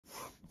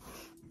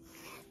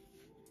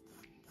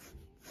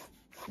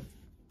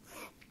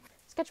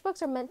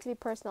Sketchbooks are meant to be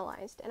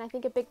personalized, and I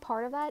think a big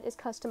part of that is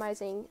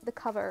customizing the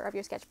cover of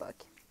your sketchbook.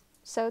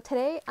 So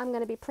today I'm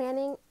going to be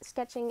planning,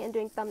 sketching, and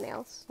doing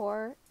thumbnails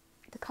for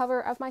the cover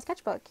of my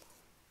sketchbook.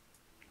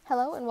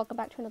 Hello and welcome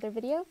back to another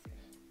video.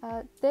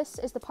 This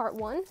is the part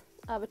 1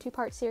 of a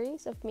 2-part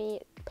series of me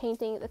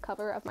painting the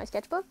cover of my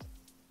sketchbook.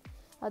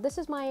 This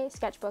is my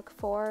sketchbook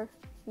for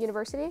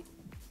university,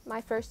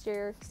 my first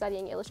year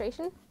studying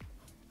illustration,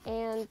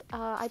 and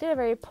I did a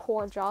very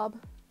poor job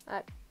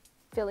at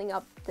filling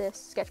up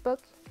this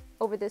sketchbook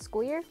over this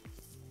school year.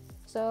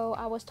 So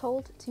I was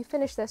told to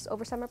finish this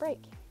over summer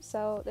break.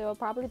 So there will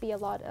probably be a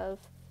lot of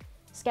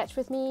sketch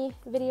with me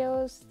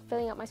videos,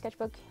 filling up my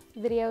sketchbook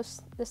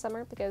videos this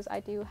summer, because I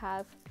do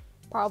have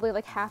probably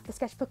like half the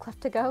sketchbook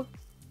left to go,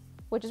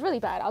 which is really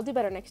bad. I'll do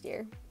better next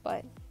year,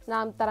 but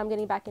now that I'm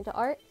getting back into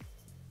art,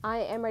 I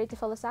am ready to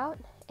fill this out,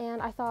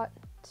 and I thought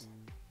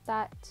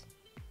that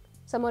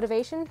some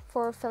motivation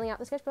for filling out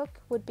the sketchbook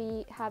would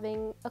be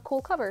having a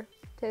cool cover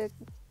to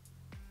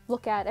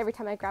look at every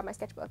time I grab my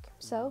sketchbook.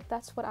 So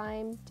that's what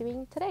I'm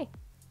doing today.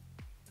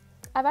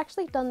 I've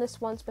actually done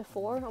this once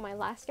before on my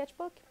last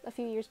sketchbook a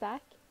few years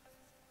back.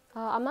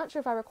 I'm not sure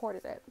if I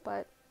recorded it,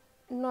 but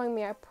knowing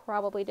me, I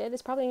probably did.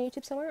 It's probably on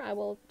YouTube somewhere. I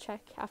will check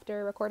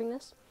after recording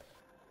this.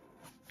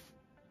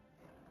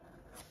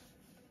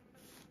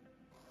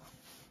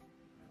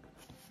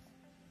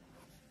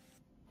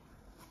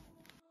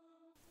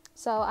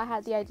 So I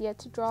had the idea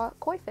to draw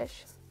koi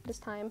fish this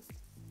time.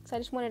 So I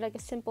just wanted like a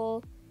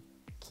simple,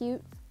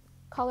 cute,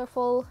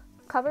 colorful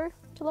cover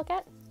to look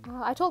at.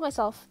 I told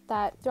myself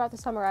that throughout the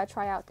summer I'd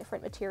try out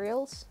different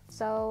materials.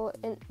 So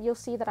you'll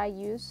see that I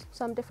use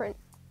some different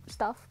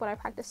stuff when I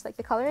practice like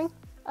the coloring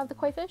of the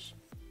koi fish.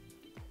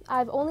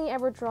 I've only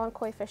ever drawn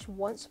koi fish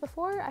once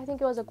before. I think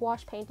it was a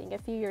gouache painting a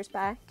few years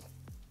back.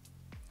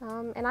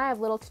 And I have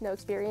little to no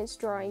experience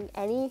drawing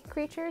any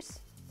creatures.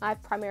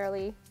 I've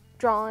primarily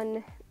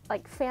drawn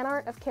like fan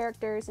art of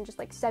characters and just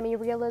like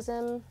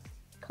semi-realism,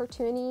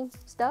 cartoony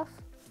stuff,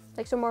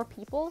 like some more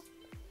people.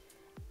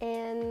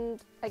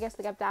 And I guess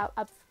like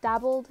I've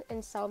dabbled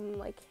in some,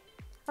 like,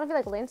 I don't feel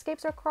like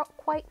landscapes are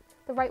quite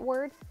the right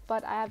word,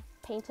 but I have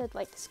painted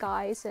like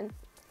skies and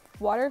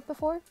water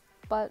before.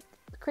 But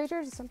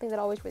creatures is something that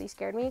always really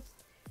scared me.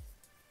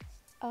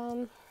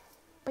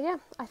 But yeah,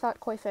 I thought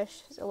koi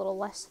fish is a little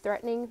less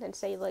threatening than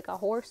say like a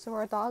horse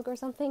or a dog or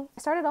something. I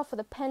started off with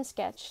a pen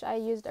sketch. I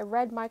used a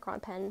red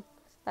micron pen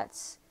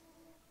that's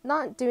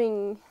not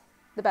doing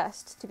the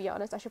best, to be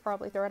honest. I should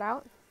probably throw it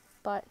out,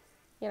 but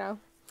you know.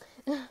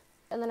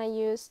 And then I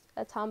used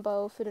a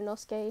Tombow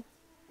Fudenosuke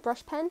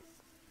brush pen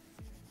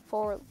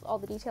for all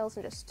the details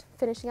and just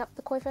finishing up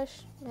the koi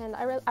fish. And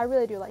I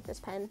really do like this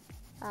pen.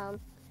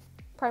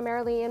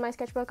 Primarily in my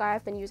sketchbook, I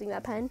have been using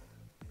that pen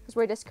because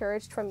we're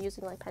discouraged from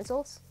using like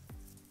pencils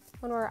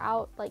when we're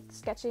out like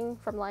sketching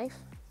from life.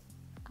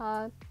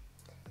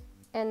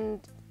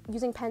 And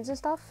using pens and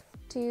stuff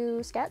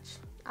to sketch,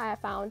 I have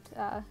found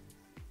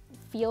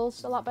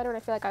feels a lot better, and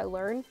I feel like I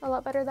learn a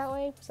lot better that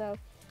way. So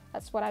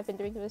that's what I've been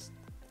doing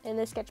in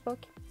this sketchbook.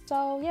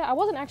 So yeah, I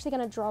wasn't actually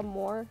going to draw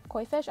more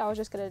koi fish. I was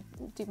just going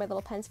to do my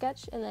little pen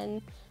sketch and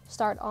then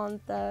start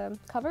on the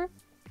cover.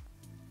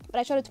 But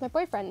I showed it to my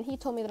boyfriend, and he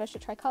told me that I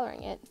should try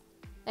coloring it.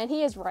 And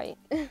he is right,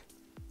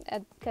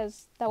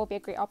 because that would be a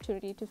great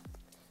opportunity to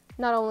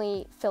not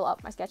only fill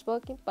up my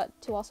sketchbook, but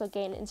to also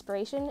gain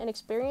inspiration and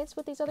experience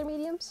with these other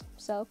mediums.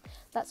 So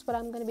that's what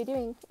I'm going to be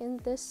doing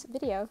in this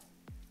video.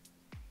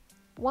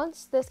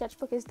 Once the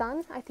sketchbook is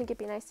done, I think it'd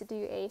be nice to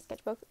do a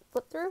sketchbook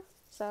flip through.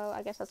 So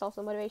I guess that's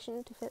also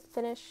motivation to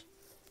finish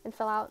and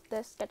fill out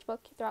this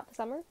sketchbook throughout the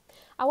summer.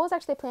 I was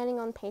actually planning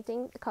on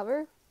painting the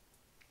cover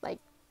like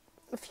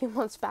a few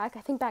months back.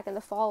 I think back in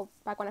the fall,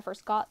 back when I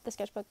first got the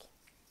sketchbook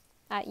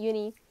at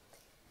uni.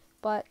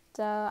 But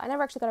I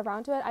never actually got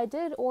around to it. I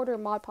did order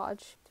Mod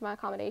Podge to my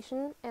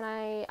accommodation, and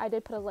I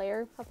did put a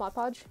layer of Mod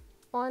Podge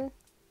on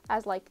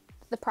as like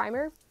the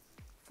primer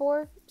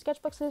for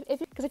sketchbooks.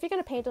 Because if you're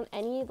going to paint on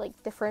any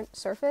like different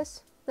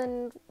surface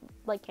than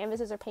like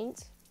canvases or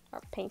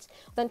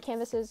then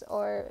canvases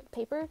or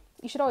paper,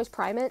 you should always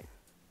prime it.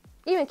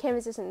 Even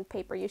canvases and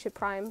paper, you should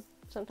prime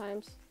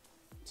sometimes.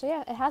 So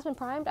yeah, it has been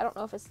primed. I don't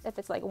know if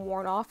it's like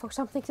worn off or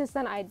something since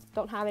then. I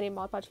don't have any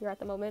Mod Podge here at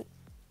the moment,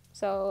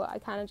 so I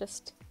kind of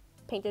just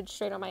painted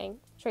straight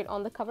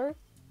on the cover.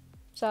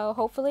 So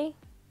hopefully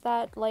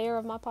that layer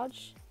of Mod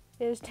Podge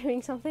is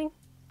doing something.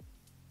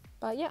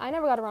 But yeah, I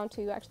never got around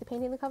to actually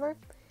painting the cover.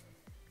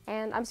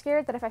 And I'm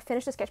scared that if I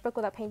finish the sketchbook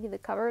without painting the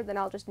cover, then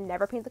I'll just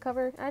never paint the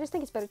cover. And I just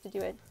think it's better to do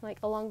it like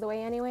along the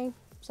way anyway,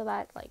 so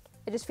that like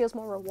it just feels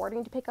more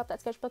rewarding to pick up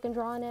that sketchbook and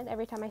draw on it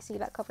every time I see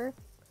that cover.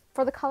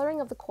 For the coloring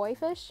of the koi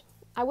fish,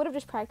 I would have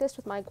just practiced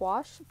with my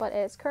gouache, but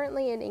it's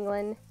currently in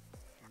England.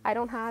 I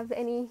don't have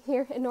any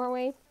here in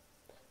Norway,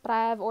 but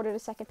I have ordered a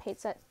second paint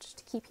set just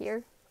to keep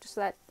here, just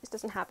so that this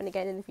doesn't happen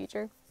again in the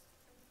future.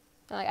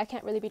 Like, I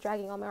can't really be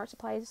dragging all my art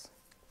supplies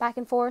back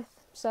and forth,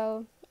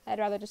 so I'd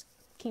rather just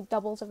keep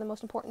doubles of the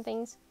most important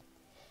things.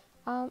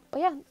 But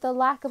yeah, the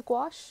lack of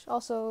gouache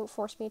also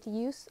forced me to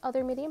use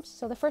other mediums.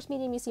 So the first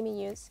medium you see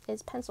me use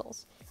is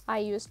pencils. I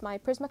used my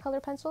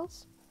Prismacolor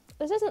pencils.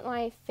 This isn't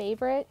my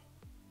favorite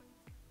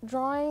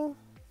drawing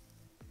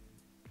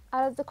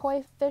out of the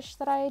koi fish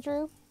that I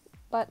drew,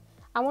 but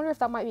I wonder if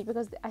that might be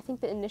because I think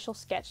the initial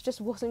sketch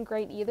just wasn't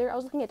great either. I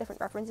was looking at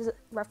different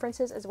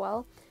references as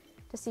well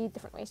to see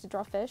different ways to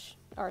draw fish,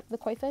 or the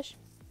koi fish,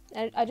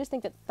 and I just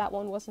think that that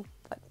one wasn't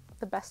like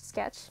the best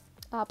sketch.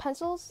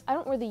 Pencils, I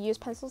don't really use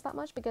pencils that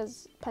much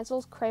because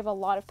pencils crave a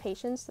lot of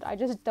patience that I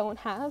just don't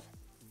have,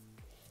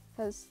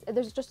 because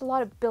there's just a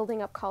lot of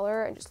building up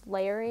color and just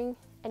layering,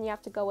 and you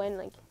have to go in,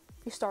 like,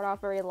 you start off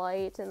very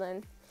light and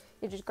then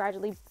you just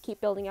gradually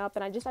keep building up,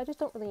 and I just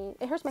don't really,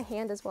 it hurts my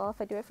hand as well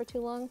if I do it for too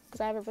long because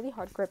I have a really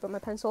hard grip on my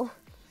pencil,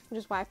 which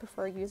is why I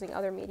prefer using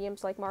other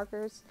mediums like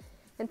markers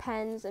and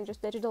pens and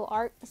just digital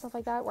art and stuff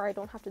like that, where I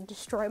don't have to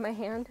destroy my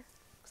hand,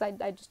 because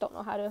I just don't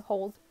know how to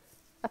hold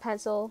a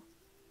pencil,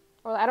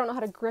 or I don't know how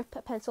to grip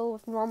a pencil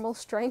with normal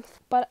strength.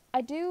 But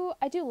I do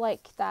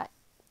like that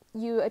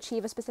you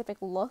achieve a specific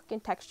look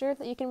and texture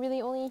that you can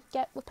really only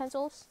get with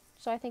pencils,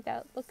 so I think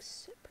that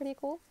looks pretty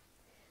cool.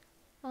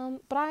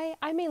 But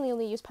I mainly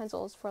only use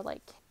pencils for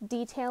like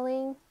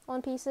detailing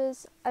on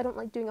pieces. I don't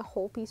like doing a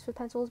whole piece with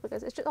pencils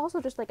because it's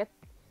also just like a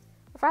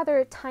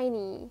rather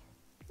tiny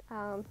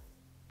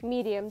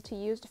medium to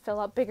use to fill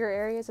up bigger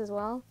areas as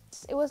well.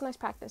 It was nice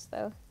practice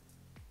though.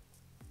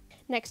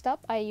 Next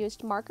up, I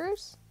used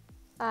markers.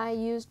 I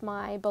used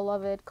my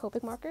beloved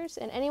Copic markers,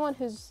 and anyone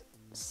who's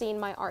seen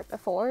my art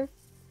before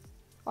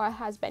or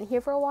has been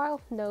here for a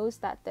while knows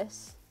that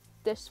this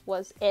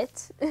was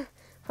it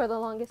for the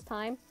longest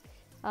time.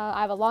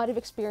 I have a lot of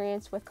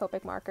experience with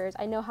Copic markers.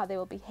 I know how they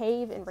will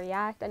behave and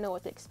react. I know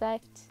what to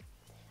expect.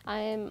 I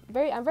am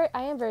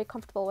very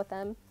comfortable with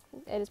them.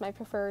 It is my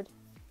preferred,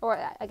 or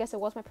I guess it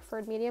was my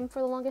preferred medium for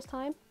the longest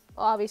time.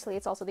 Well, obviously,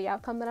 it's also the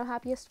outcome that I'm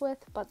happiest with,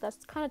 but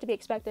that's kind of to be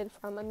expected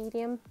from a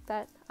medium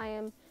that I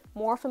am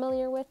more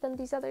familiar with than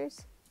these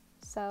others.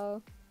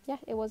 So yeah,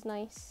 it was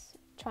nice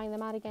trying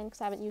them out again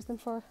because I haven't used them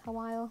for a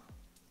while.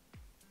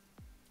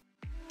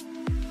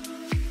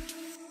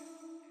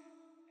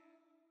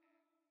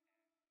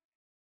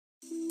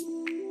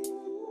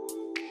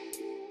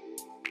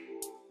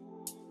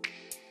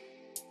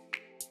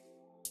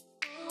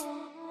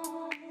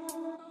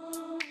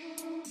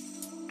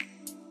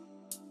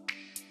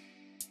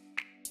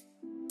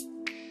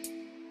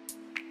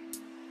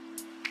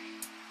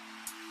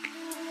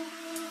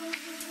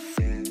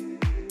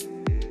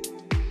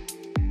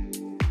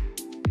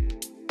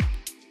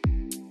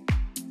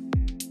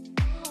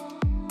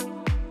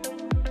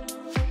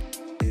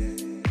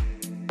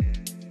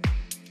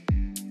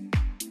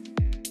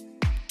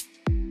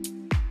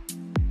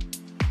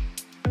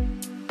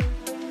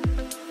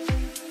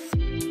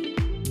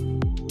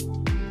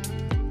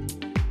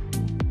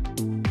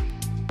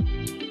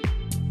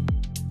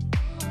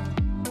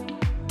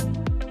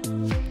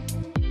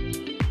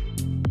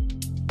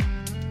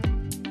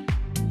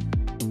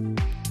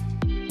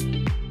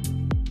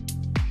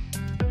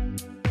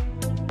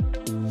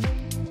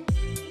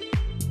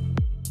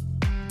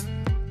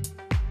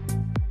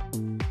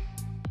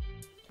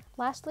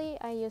 Lastly,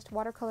 I used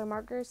watercolor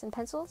markers and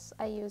pencils.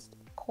 I used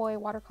Koi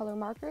watercolor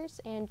markers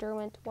and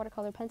Derwent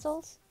watercolor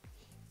pencils.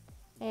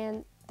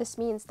 And this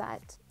means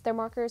that they're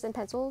markers and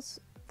pencils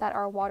that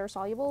are water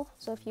soluble.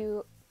 So if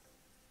you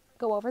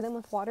go over them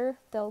with water,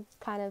 they'll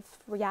kind of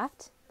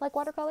react like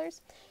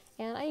watercolors.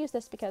 And I use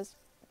this because,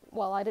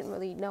 well, I didn't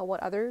really know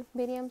what other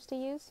mediums to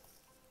use.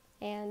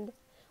 And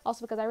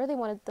also because I really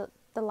wanted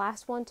the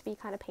last one to be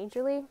kind of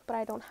painterly, but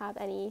I don't have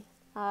any,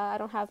 I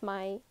don't have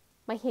my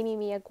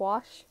Himimiya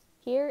gouache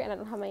here, and I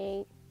don't have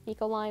my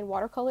Ecoline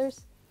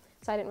watercolors,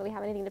 so I didn't really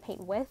have anything to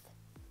paint with,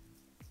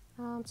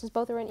 since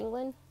both are in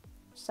England.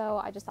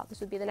 So I just thought this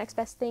would be the next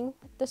best thing.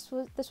 This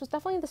was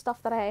definitely the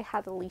stuff that I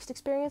had the least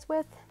experience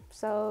with,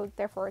 so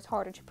therefore it's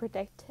harder to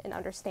predict and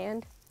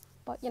understand.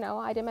 But you know,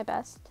 I did my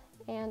best,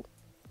 and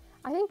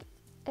I think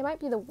it might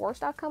be the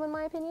worst outcome in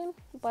my opinion,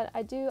 but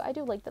I do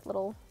like that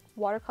little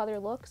watercolor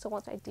look, so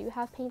once I do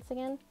have paints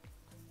again,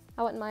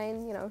 I wouldn't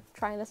mind, you know,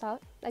 trying this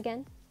out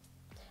again.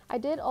 I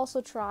did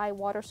also try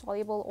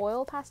water-soluble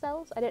oil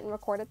pastels. I didn't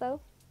record it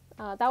though.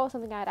 That was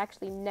something I had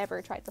actually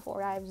never tried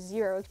before. I have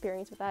zero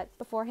experience with that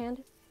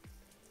beforehand.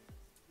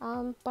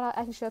 But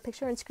I can show a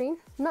picture on screen.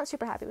 I'm not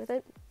super happy with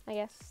it. I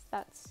guess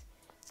that's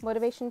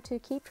motivation to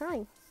keep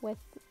trying with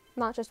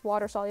not just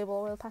water-soluble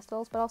oil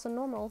pastels, but also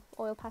normal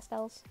oil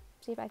pastels.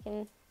 See if I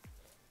can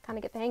kind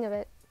of get the hang of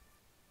it.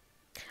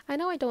 I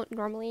know I don't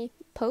normally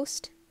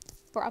post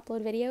or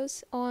upload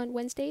videos on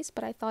Wednesdays,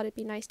 but I thought it'd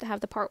be nice to have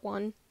the part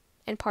 1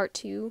 and part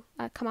 2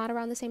 come out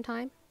around the same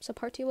time. So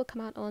part 2 will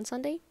come out on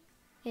Sunday,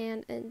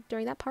 and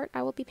during that part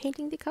I will be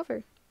painting the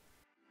cover.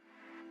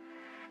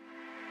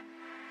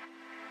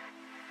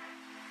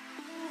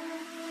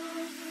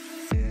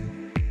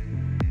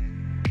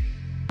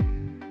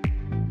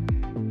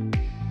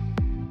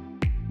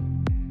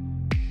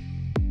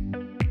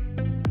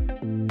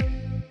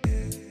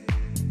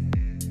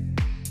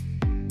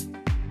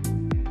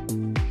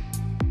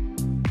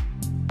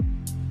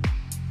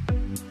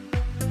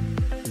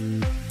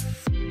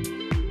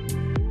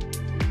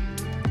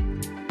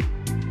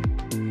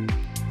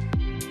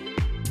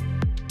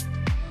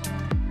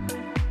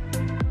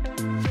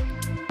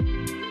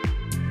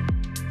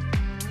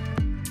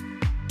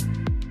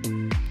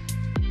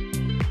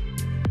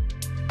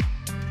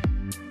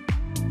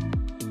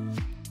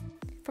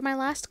 For my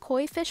last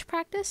koi fish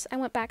practice, I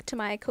went back to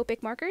my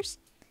Copic markers,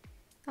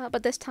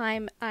 but this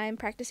time I'm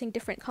practicing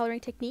different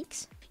coloring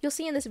techniques. You'll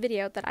see in this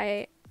video that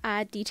I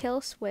add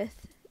details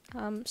with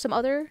some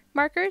other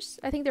markers.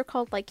 I think they're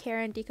called like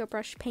Karen Deco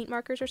Brush paint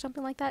markers or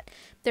something like that.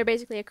 They're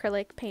basically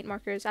acrylic paint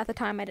markers. At the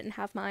time I didn't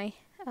have my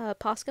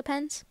Posca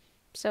pens,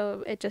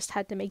 so it just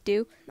had to make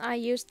do. I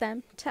used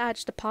them to add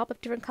just a pop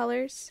of different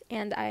colors,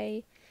 and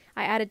I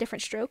added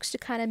different strokes to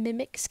kind of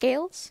mimic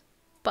scales,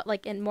 but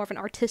like in more of an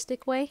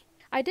artistic way.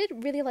 I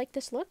did really like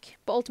this look,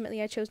 but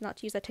ultimately I chose not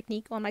to use that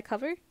technique on my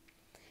cover.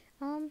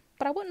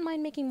 But I wouldn't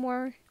mind making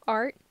more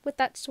art with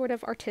that sort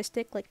of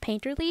artistic, like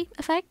painterly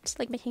effect,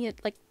 like making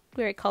it like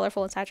very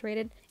colorful and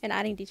saturated and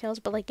adding details,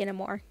 but like in a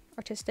more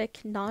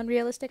artistic,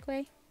 non-realistic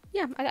way.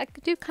 Yeah, I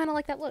do kind of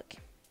like that look.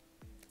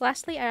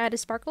 Lastly, I added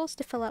sparkles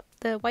to fill up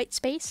the white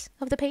space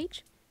of the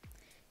page.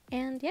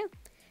 And yeah,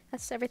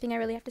 that's everything I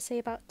really have to say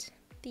about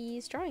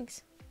these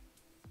drawings.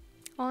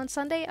 On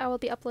Sunday, I will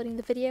be uploading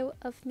the video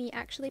of me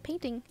actually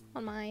painting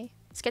on my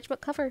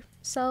sketchbook cover,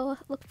 so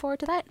look forward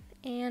to that,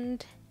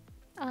 and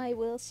I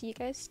will see you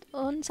guys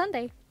on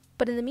Sunday.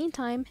 But in the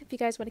meantime, if you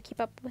guys want to keep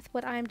up with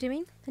what I'm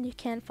doing, then you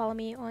can follow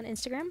me on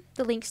Instagram.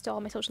 The links to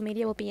all my social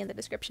media will be in the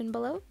description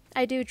below.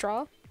 I do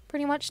draw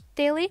pretty much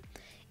daily,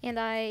 and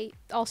I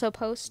also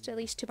post, at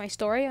least to my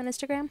story on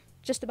Instagram,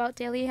 just about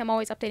daily. I'm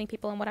always updating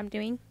people on what I'm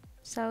doing.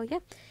 So yeah,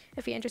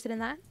 if you're interested in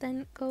that,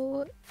 then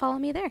go follow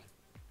me there.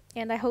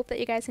 And I hope that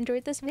you guys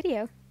enjoyed this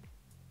video.